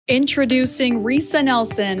Introducing Resa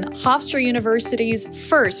Nelson, Hofstra University's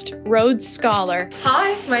first Rhodes Scholar.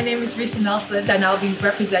 Hi, my name is Resa Nelson and I'll be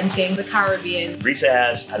representing the Caribbean. Resa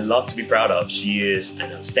has a lot to be proud of. She is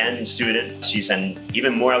an outstanding student. She's an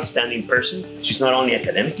even more outstanding person. She's not only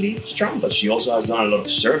academically strong, but she also has done a lot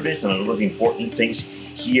of service and a lot of important things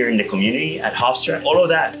here in the community at Hofstra. All of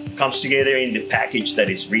that comes together in the package that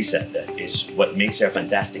is Resa. That is what makes her a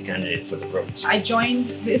fantastic candidate for the Rhodes. I joined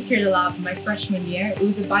the Iskierda Lab my freshman year. It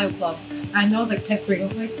was a bio club. And I was like pestering. I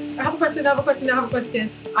was like, I have a question, I have a question, I have a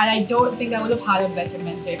question. And I don't think I would have had a better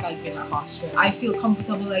mentor if I'd been at Hofstra. I feel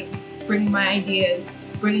comfortable like bringing my ideas,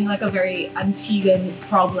 bringing like a very Antiguan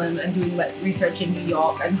problem and doing like research in New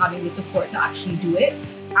York and having the support to actually do it.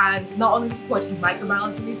 And not only the support in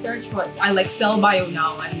microbiology research, but I like cell bio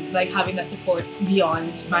now and like having that support beyond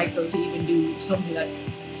micro to even do something that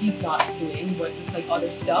he's not doing, but just like other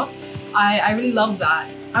stuff. I really love that.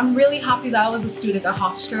 I'm really happy that I was a student at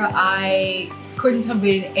Hofstra. I couldn't have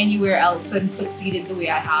been anywhere else and succeeded the way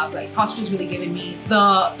I have. Like Hofstra's really given me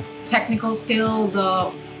the technical skill, the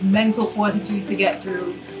mental fortitude to get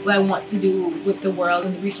through what I want to do with the world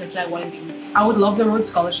and the research that I want to do. I would love the Rhodes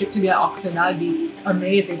Scholarship to be at Oxford. That would be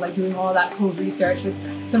amazing, like doing all that cool research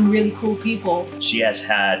with some really cool people. She has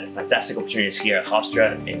had fantastic opportunities here at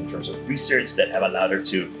Hofstra in terms of research that have allowed her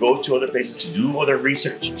to go to other places to do other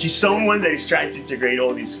research. She's someone that is trying to integrate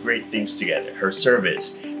all these great things together. Her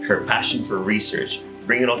service, her passion for research,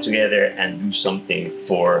 bring it all together and do something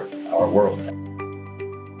for our world.